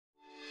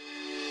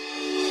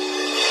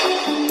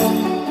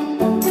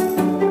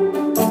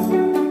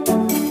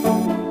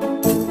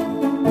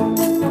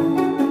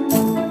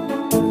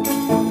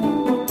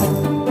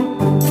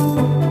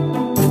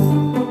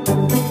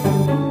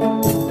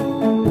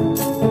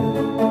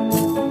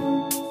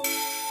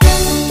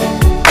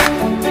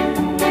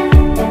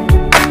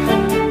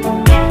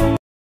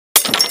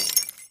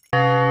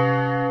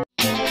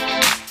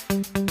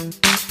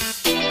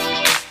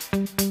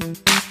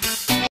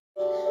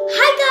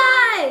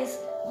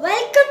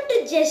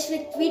to Just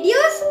with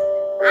Videos.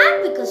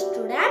 Because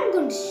today I'm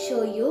going to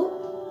show you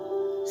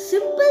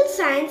simple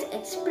science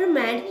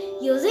experiment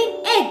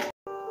using egg.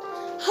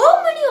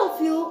 How many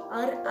of you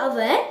are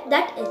aware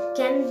that egg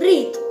can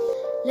breathe?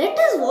 Let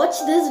us watch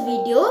this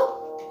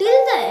video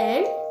till the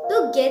end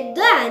to get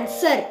the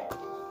answer.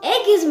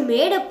 Egg is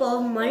made up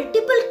of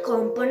multiple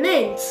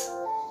components.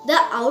 The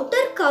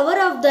outer cover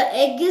of the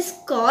egg is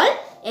called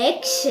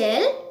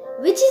eggshell,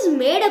 which is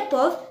made up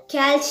of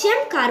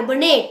calcium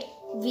carbonate.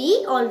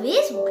 We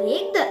always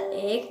break the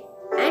egg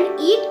and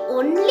eat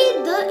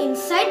only the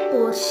inside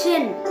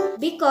portion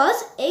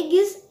because egg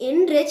is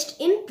enriched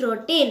in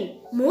protein.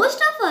 Most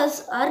of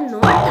us are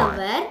not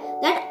aware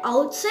that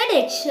outside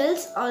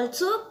eggshells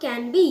also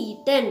can be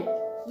eaten,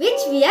 which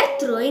we are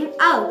throwing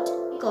out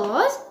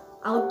because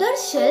outer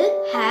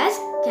shell has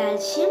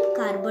calcium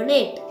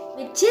carbonate,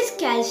 which is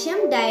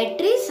calcium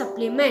dietary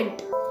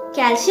supplement.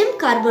 Calcium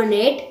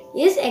carbonate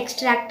is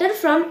extracted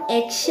from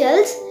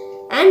eggshells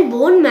and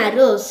bone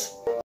marrows.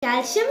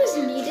 Calcium is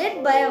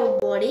needed by our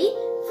body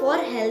for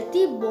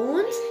healthy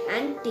bones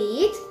and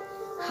teeth,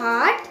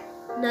 heart,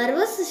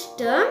 nervous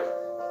system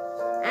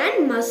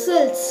and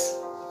muscles.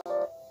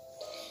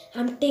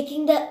 I'm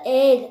taking the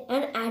egg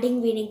and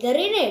adding vinegar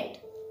in it.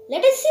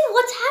 Let us see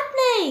what's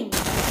happening.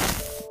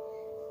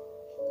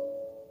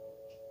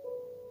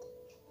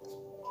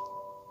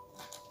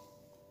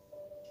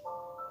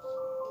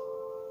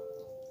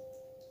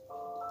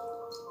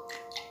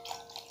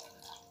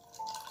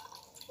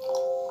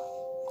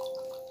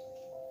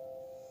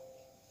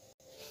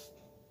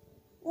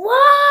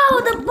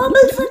 The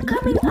bubbles are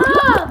coming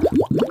up.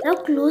 Now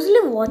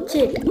closely watch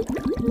it.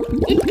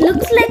 It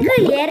looks like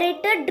a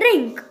aerated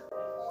drink.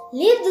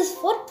 Leave this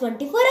for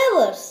 24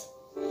 hours.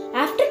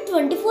 After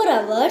 24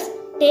 hours,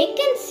 take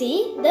and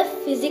see the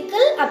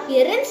physical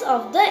appearance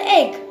of the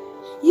egg.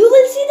 You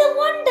will see the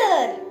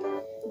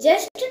wonder.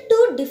 Just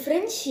to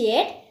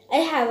differentiate, I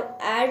have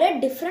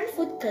added different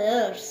food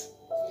colors.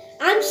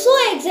 I am so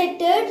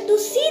excited to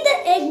see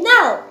the egg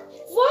now.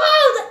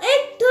 Wow, the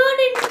egg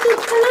turned into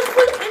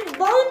colorful and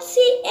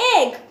bouncy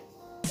egg.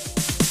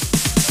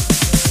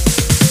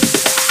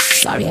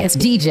 Sorry, it's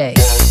DJ.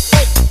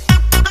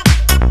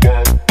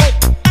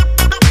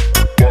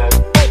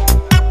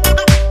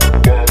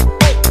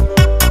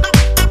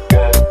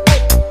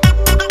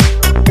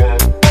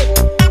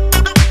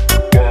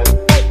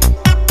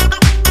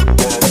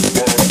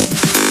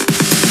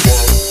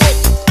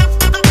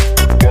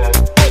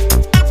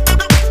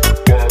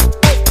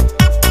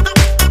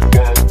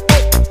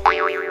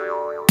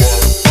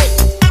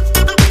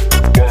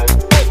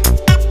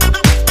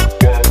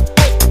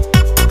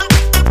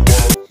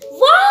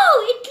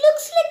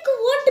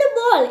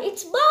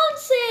 It's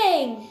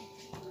bouncing!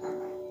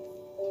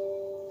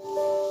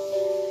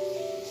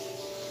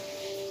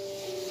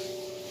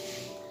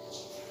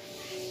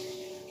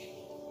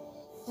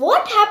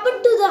 What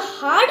happened to the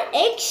hard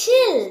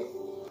eggshell?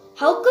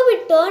 How come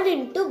it turned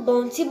into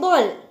bouncy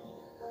ball?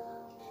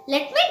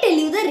 Let me tell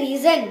you the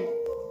reason.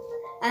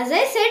 As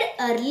I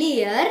said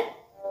earlier,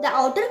 the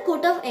outer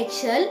coat of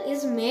eggshell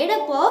is made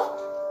up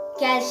of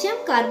calcium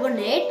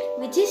carbonate,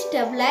 which is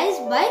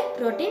stabilized by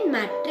protein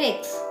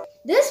matrix.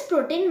 This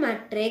protein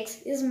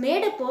matrix is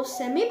made up of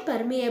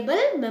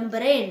semi-permeable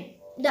membrane.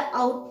 The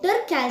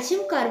outer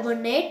calcium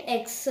carbonate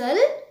eggshell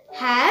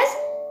has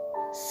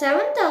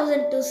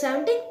 7,000 to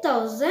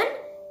 17,000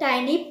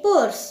 tiny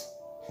pores.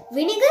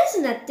 Vinegar is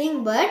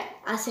nothing but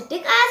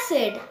acetic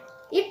acid.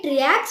 It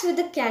reacts with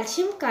the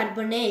calcium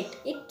carbonate.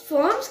 It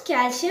forms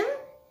calcium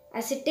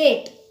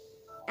acetate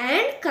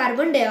and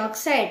carbon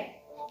dioxide.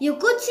 You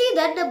could see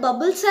that the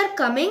bubbles are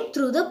coming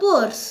through the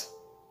pores,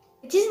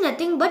 which is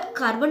nothing but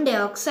carbon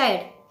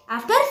dioxide.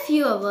 After a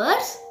few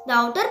hours, the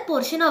outer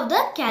portion of the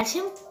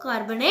calcium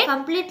carbonate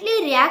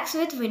completely reacts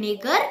with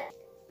vinegar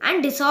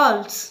and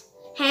dissolves.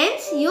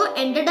 Hence, you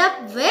ended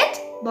up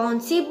with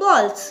bouncy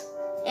balls.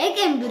 Egg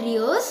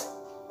embryos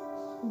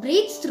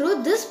breathe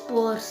through these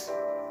pores,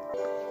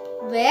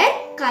 where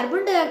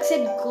carbon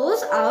dioxide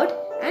goes out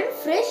and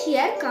fresh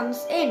air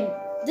comes in.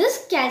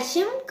 This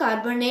calcium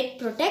carbonate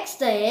protects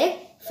the egg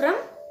from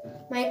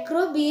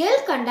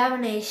microbial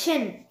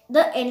contamination.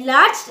 The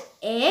enlarged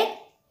egg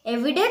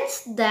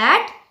evidence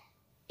that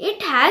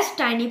it has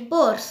tiny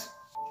pores.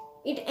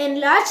 It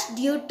enlarged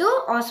due to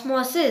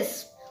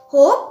osmosis.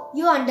 Hope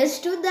you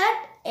understood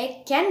that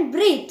egg can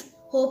breathe.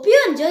 Hope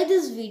you enjoyed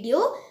this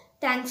video.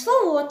 Thanks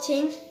for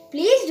watching.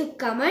 Please do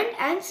comment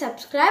and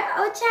subscribe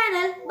our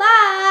channel.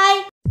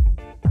 Bye.